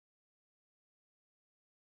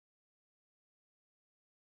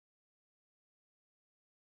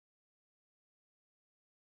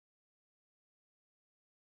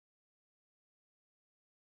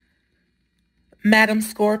Madam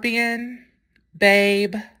Scorpion,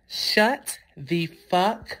 babe, shut the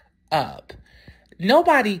fuck up.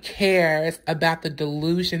 Nobody cares about the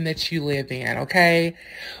delusion that you live in, okay?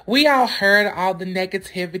 We all heard all the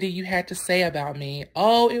negativity you had to say about me.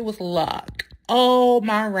 Oh, it was luck. Oh,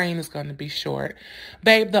 my reign is going to be short.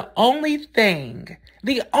 Babe, the only thing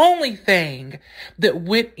that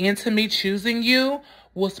went into me choosing you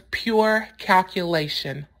was pure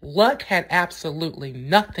calculation. Luck had absolutely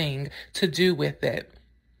nothing to do with it.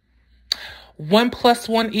 1 +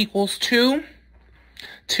 1 = 2.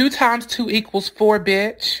 2 × 2 = 4,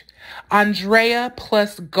 bitch. Aundrea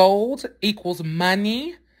plus gold equals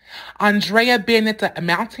money. Aundrea being at the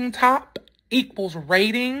mountaintop equals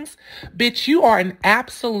ratings. Bitch, you are an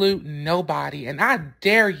absolute nobody, and I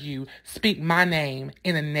dare you speak my name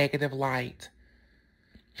in a negative light.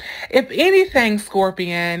 If anything,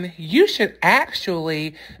 Scorpion, you should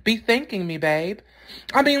actually be thanking me, babe.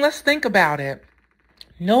 I mean, let's think about it.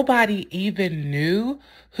 Nobody even knew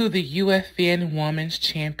who the UFN Women's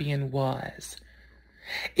Champion was.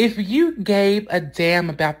 If you gave a damn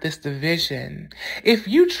about this division, if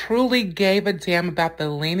you truly gave a damn about the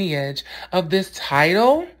lineage of this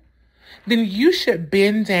title, then you should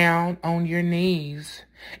bend down on your knees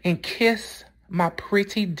and kiss my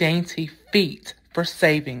pretty dainty feet for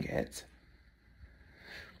saving it.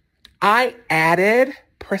 I added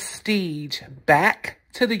prestige back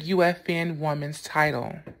to the UFN Women's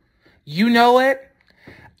title. You know it.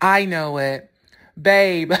 I know it.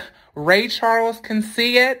 Babe, Ray Charles can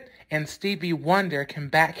see it, and Stevie Wonder can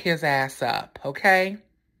back his ass up, okay?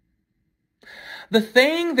 The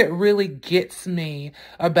thing that really gets me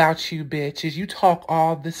about you, bitch, is you talk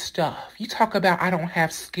all this stuff. You talk about I don't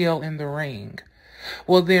have skill in the ring.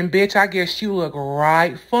 Well then, bitch, I guess you look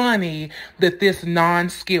right funny that this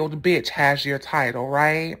non-skilled bitch has your title,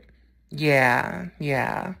 right? Yeah.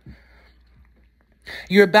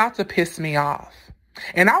 You're about to piss me off.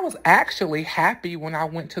 And I was actually happy when I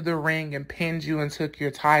went to the ring and pinned you and took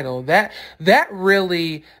your title. That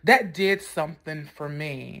did something for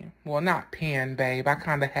me. Well, not pin, babe. I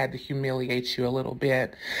kind of had to humiliate you a little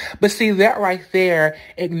bit. But see, that right there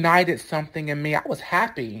ignited something in me. I was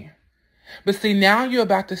happy. But see, now you're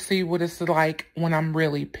about to see what it's like when I'm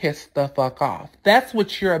really pissed the fuck off. That's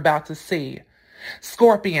what you're about to see.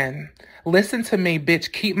 Scorpion, listen to me,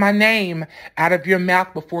 bitch. Keep my name out of your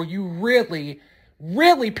mouth before you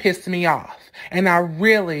really piss me off. And I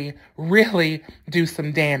really do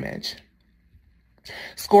some damage.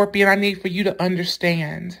 Scorpion, I need for you to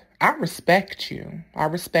understand. I respect you. I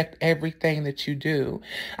respect everything that you do.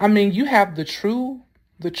 I mean, you have the true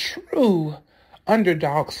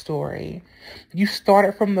underdog story. You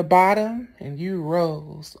started from the bottom and you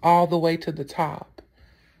rose all the way to the top.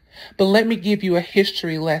 But let me give you a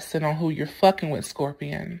history lesson on who you're fucking with,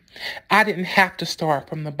 Scorpion. I didn't have to start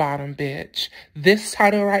from the bottom, bitch. This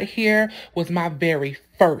title right here was my very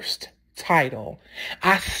first title.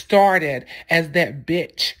 I started as that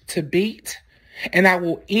bitch to beat, and I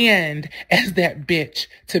will end as that bitch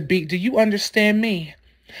to beat. Do you understand me?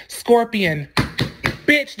 Scorpion,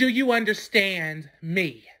 bitch, do you understand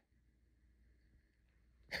me?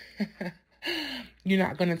 You're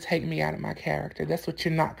not going to take me out of my character. That's what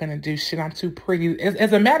you're not going to do. Shit, I'm too pretty.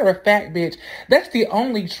 As a matter of fact, bitch, that's the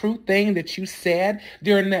only true thing that you said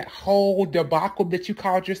during that whole debacle that you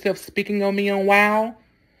called yourself speaking on me on WoW,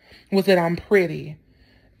 was that I'm pretty.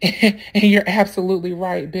 And you're absolutely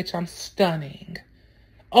right, bitch. I'm stunning.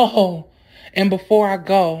 Oh, and before I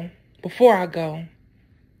go,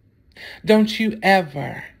 don't you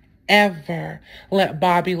ever let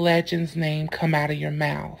Bobby Legend's name come out of your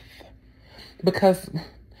mouth. Because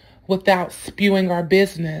without spewing our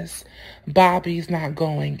business, Bobby's not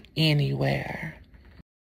going anywhere.